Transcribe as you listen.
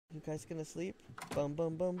You guys gonna sleep? Bum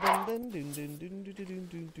bum bum bum dun dun dun dun dun dun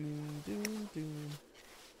dun dun dun dun.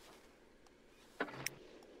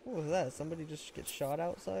 What was that? Somebody just get shot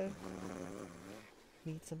outside?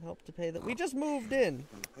 Need some help to pay the— We just moved in!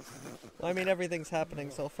 I mean, everything's happening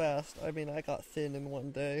so fast. I mean, I got thin in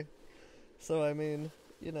one day. So, I mean,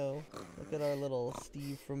 you know, look at our little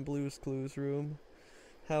Steve from Blue's Clues room.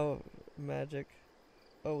 How magic.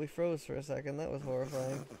 Oh, we froze for a second. That was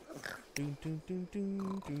horrifying. Doon doon doon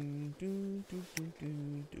doon doon doon doon doon doon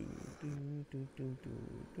doon doon doon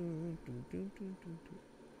doon doon doon doon.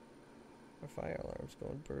 Our fire alarm's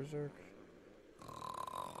going berserk.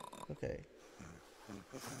 Okay. I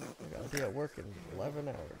gotta be at work in 11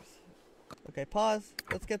 hours. Okay, pause.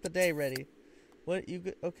 Let's get the day ready. What you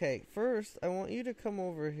okay, first I want you to come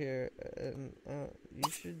over here and you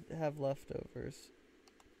should have leftovers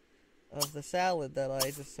of the salad that I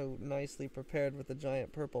just so nicely prepared with the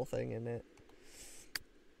giant purple thing in it.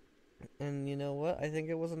 And you know what? I think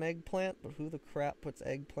it was an eggplant, but who the crap puts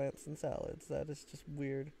eggplants in salads? That is just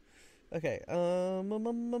weird. Okay, John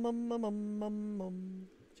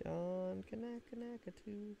Kanaka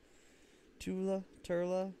Tula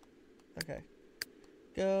Turla. Okay.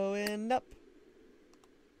 Going up.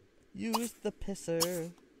 Use the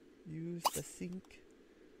pisser. Use the sink.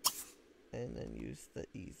 And then use the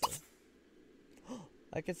easel.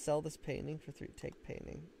 I could sell this painting for 3. Take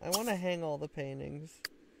painting. I want to hang all the paintings.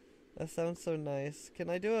 That sounds so nice. Can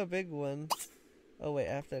I do a big one? Oh wait,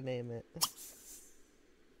 I have to name it.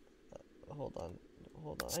 Hold on.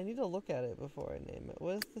 Hold on. I need to look at it before I name it.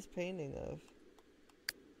 What is this painting of?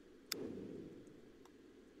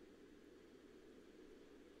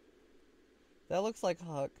 That looks like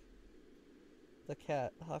Huck. The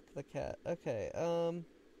cat. Huck the cat. Okay,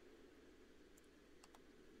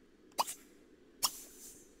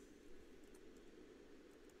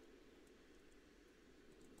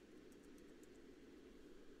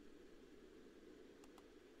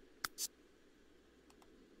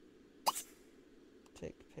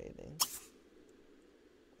 take painting.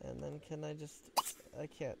 And then can I just... I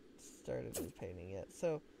can't start a new painting yet,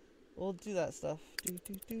 so we'll do that stuff. What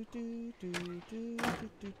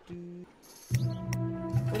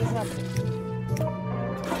is happening?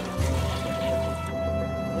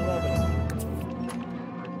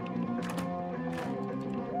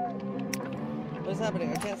 What is happening? What is happening?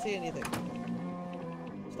 I can't see anything.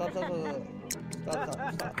 Stop.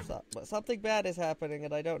 But something bad is happening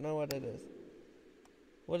and I don't know what it is.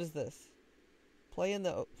 What is this? Play in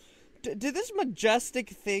the... Did this majestic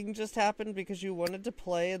thing just happen because you wanted to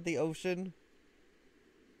play in the ocean?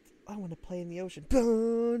 I want to play in the ocean.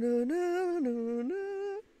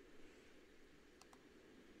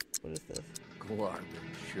 What is this? Garbage,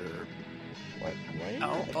 sure. What?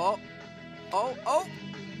 Oh!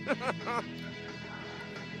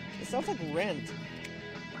 It sounds like Rent.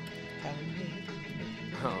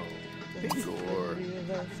 Oh, Igor.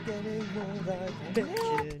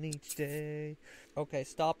 Each day. Okay,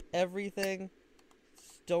 stop everything.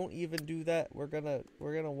 Don't even do that. We're gonna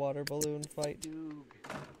water balloon fight.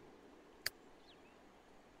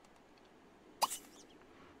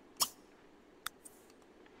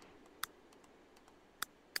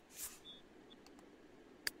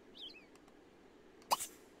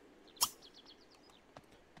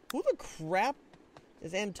 Who the crap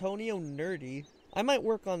is Antonio Nerdy? I might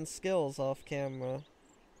work on skills off camera.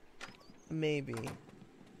 Maybe.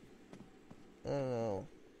 I don't know.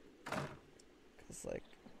 Cause like,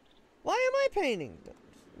 why am I painting?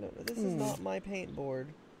 No, this is not my paint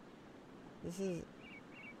board. This is...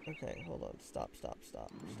 Okay, hold on. Stop.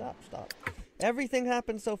 Everything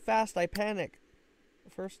happens so fast, I panic.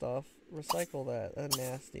 First off, recycle that. That's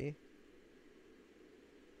nasty.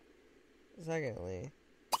 Secondly,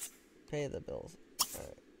 pay the bills.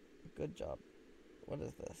 Alright. Good job. What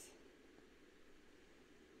is this?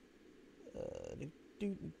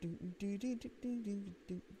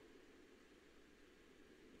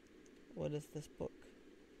 What is this book?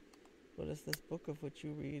 What is this book of which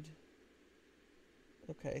you read?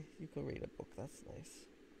 Okay, you can read a book. That's nice.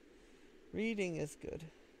 Reading is good.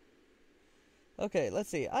 Okay, let's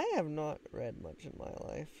see. I have not read much in my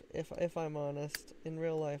life. If I'm honest, in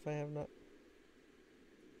real life, I have not.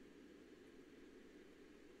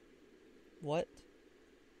 What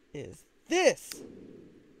is this?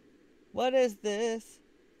 What is this?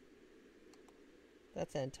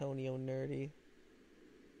 That's Antonio Nerdy.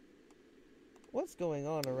 What's going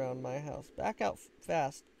on around my house? Back out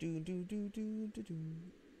fast. Do.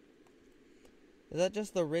 Is that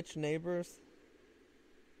just the rich neighbors?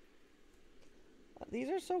 These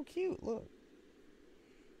are so cute, look.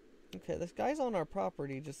 Okay, this guy's on our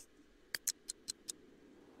property, just...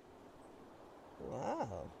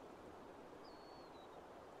 Oh.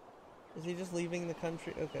 Is he just leaving the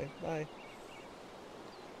country? Okay, bye.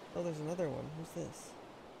 Oh, there's another one. Who's this?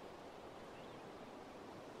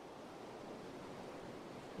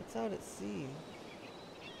 It's out at sea.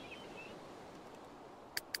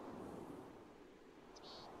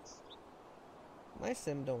 My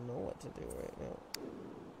sim don't know what to do right now.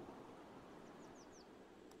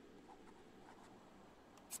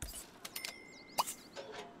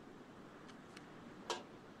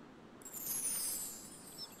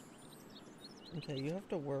 Okay, you have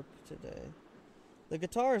to work today. The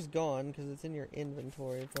guitar is gone because it's in your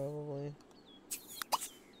inventory, probably.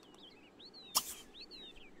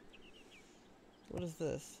 What is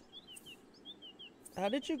this? How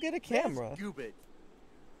did you get a camera? Stupid.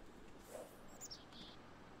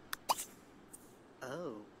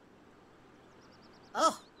 Oh.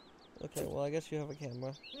 Oh. Okay, well I guess you have a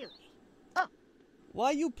camera. Here. Oh.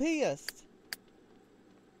 Why you pissed?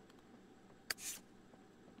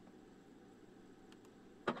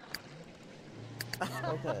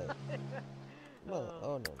 Okay. Well,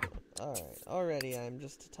 oh no. Alright. Already I'm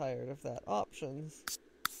just tired of that. Options.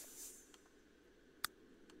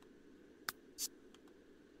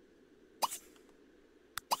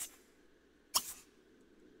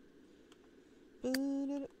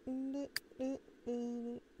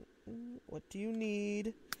 What do you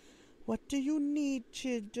need? What do you need,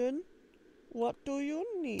 children? What do you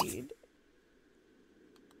need?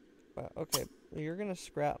 Okay, you're gonna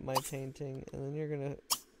scrap my painting, and then you're gonna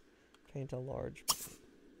paint a large paint.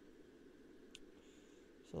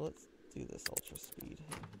 So let's do this ultra speed.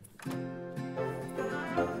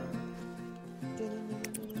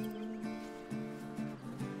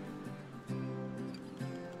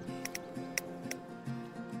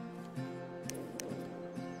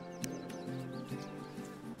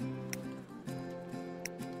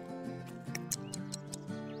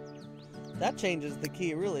 That changes the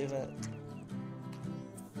key really fast.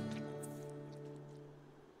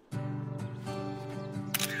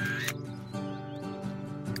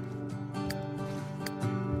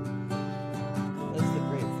 That's the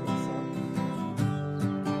grapefruit song.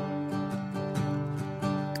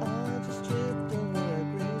 I just tripped over a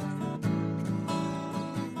grapefruit.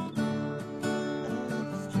 I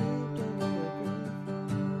just tripped over a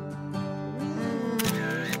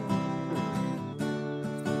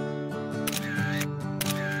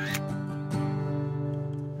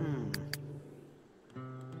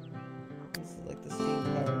This is like the steam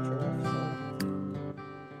powered giraffe song.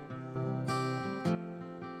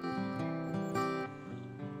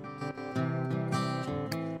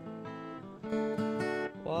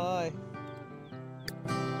 Why?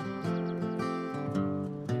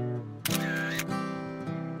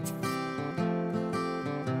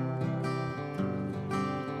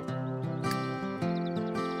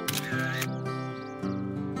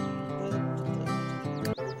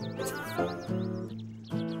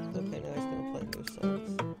 Okay, now he's gonna play new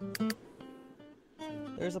songs.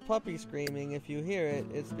 There's a puppy screaming. If you hear it,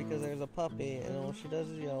 it's because there's a puppy, and all she does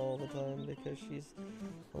is yell all the time because she's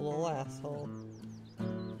a little asshole.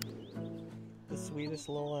 The sweetest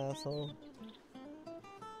little asshole.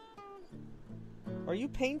 Are you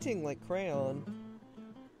painting like crayon?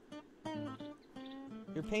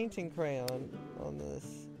 You're painting crayon on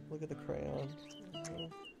this. Look at the crayon.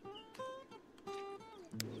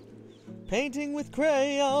 Painting with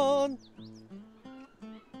crayon!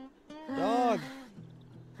 Dog!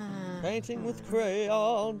 Painting with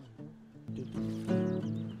crayon!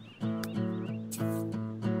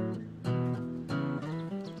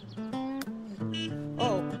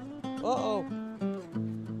 Oh! Uh-oh!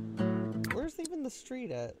 Where's even the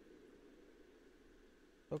street at?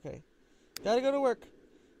 Okay. Gotta go to work!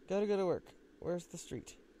 Gotta go to work. Where's the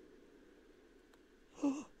street?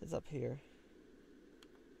 It's up here.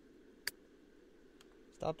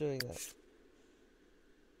 Stop doing that.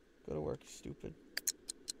 Go to work, stupid.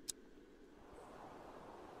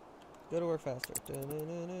 Go to work faster.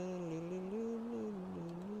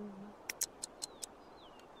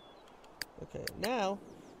 Okay, now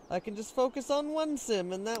I can just focus on one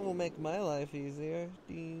sim, and that will make my life easier.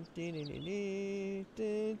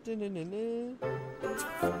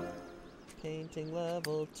 Painting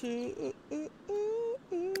level 2.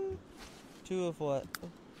 2 of what?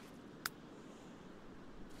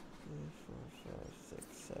 3, 4, 5, 6,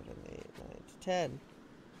 7, 8, 9, 10.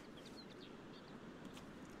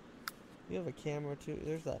 You have a camera too.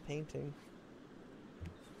 There's that painting.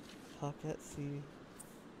 Hawk at sea.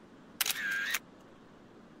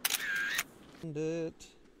 And it.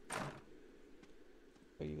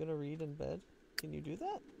 Are you gonna read in bed? Can you do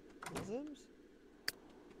that? The Sims?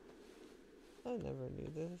 I never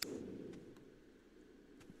knew this.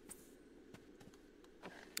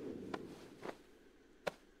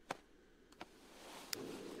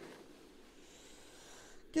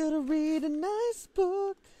 Gotta read a nice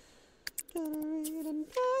book. Gotta read a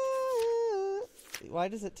nice... Why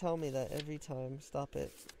does it tell me that every time? Stop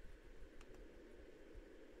it.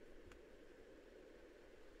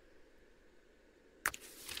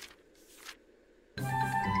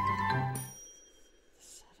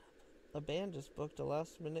 A band just booked a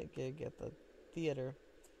last-minute gig at the theater,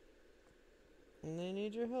 and they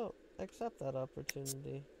need your help. Accept that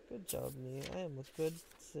opportunity. Good job, me. I am a good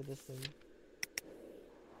citizen.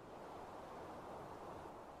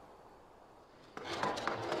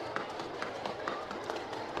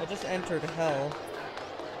 I just entered hell.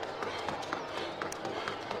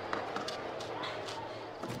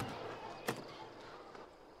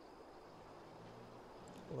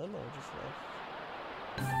 Limo just left.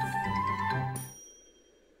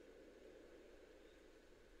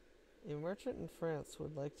 A merchant in France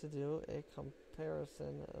would like to do a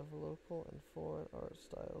comparison of local and foreign art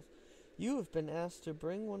styles. You have been asked to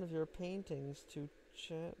bring one of your paintings to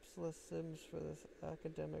Chancellor Sims for this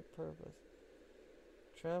academic purpose.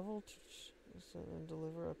 Travel to and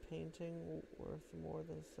deliver a painting worth more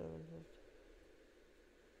than $750.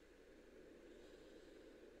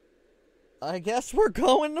 I guess we're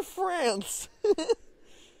going to France.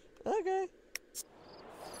 Okay.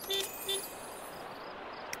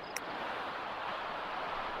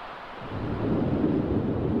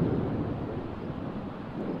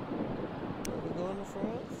 Are we going to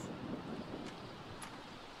France?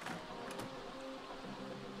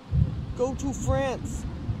 Go to France!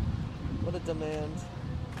 What a demand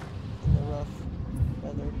in the rough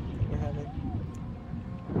weather that we're having.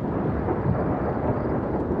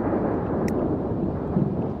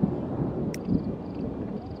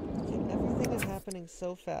 Everything is happening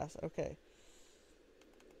so fast. Okay.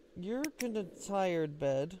 You're gonna tired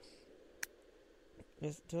bed.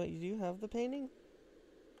 Do you have the painting?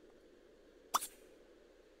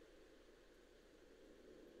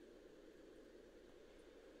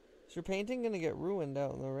 Is your painting gonna get ruined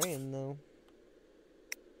out in the rain, though?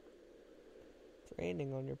 It's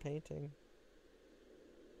raining on your painting.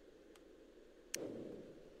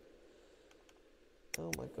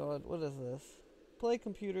 Oh my god, what is this? Play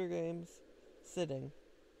computer games. Sitting.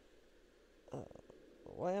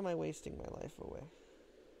 Why am I wasting my life away?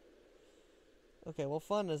 Okay, well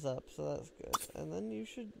fun is up, so that's good. And then you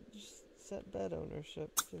should just set bed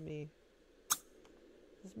ownership to me.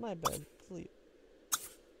 This is my bed. Sleep.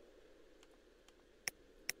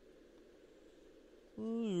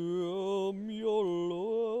 Oh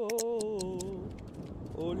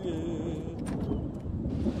yeah.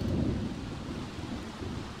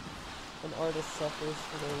 An artist suffers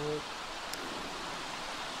for their work.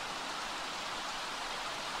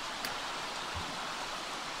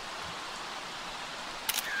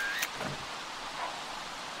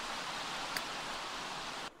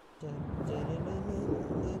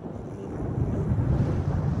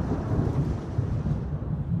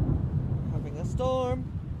 Having a storm.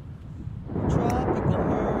 Tropical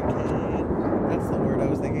hurricane. That's the word I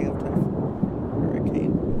was thinking of.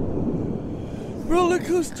 Hurricane. Roller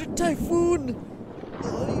coaster typhoon.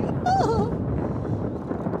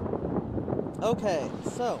 Okay,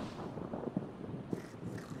 so.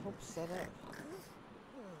 Hope set up.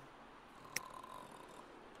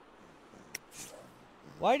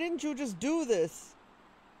 Why didn't you just do this?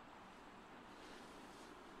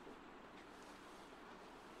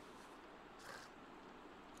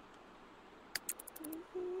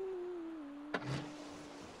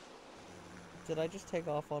 Did I just take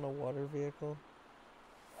off on a water vehicle?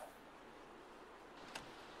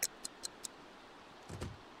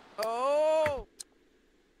 Oh!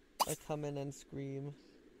 I come in and scream.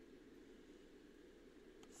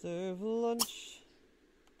 Serve lunch.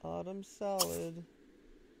 Autumn salad.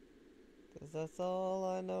 'Cause that's all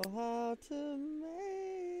I know how to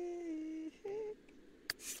make.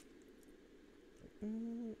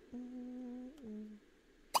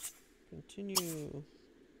 Continue.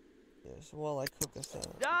 Yes, while I cook a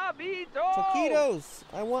salad. Taquitos!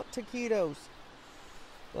 I want taquitos.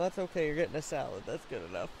 Well, that's okay. You're getting a salad. That's good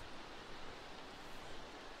enough.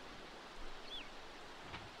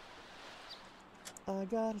 I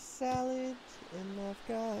got a salad, and I've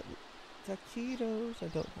got taquitos. I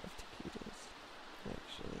don't have taquitos,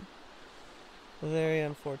 actually. A very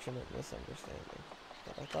unfortunate misunderstanding.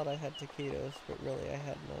 I thought I had taquitos, but really I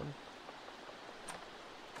had none.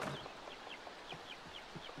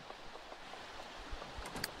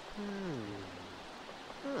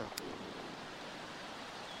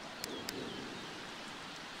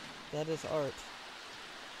 That is art.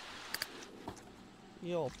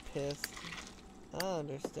 You all pissed. I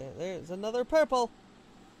understand. There's another purple!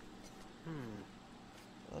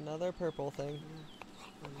 Another purple thing.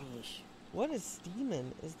 What is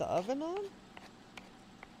steaming? Is the oven on?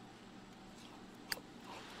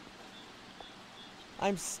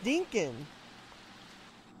 I'm stinking!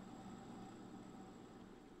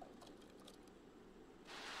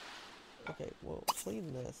 Okay, well,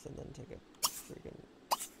 clean this and then take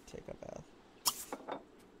a bath.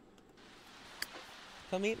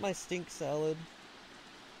 Come eat my stink salad.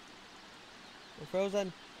 We're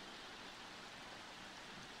frozen.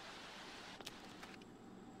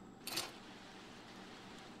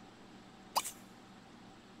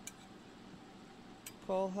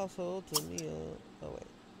 Call household to me. Oh wait,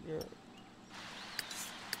 you're.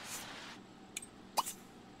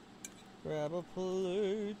 Grab a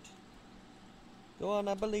plate. Go on,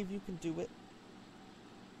 I believe you can do it.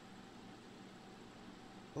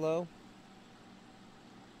 Hello?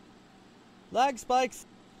 Lag spikes!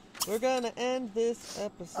 We're gonna end this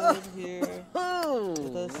episode here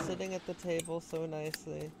with us sitting at the table so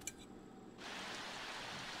nicely.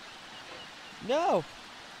 No!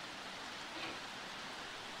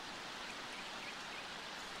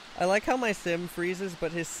 I like how my sim freezes,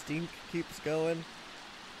 but his stink keeps going.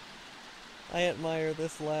 I admire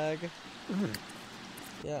this lag.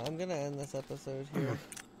 Yeah, I'm gonna end this episode here.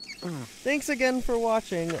 Thanks again for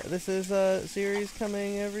watching. This is a series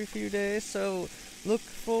coming every few days, so look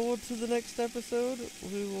forward to the next episode.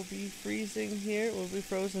 We will be freezing here. We'll be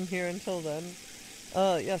frozen here until then.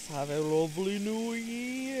 Yes, have a lovely new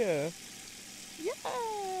year. Yeah!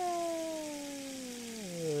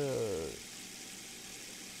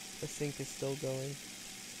 The sink is still going.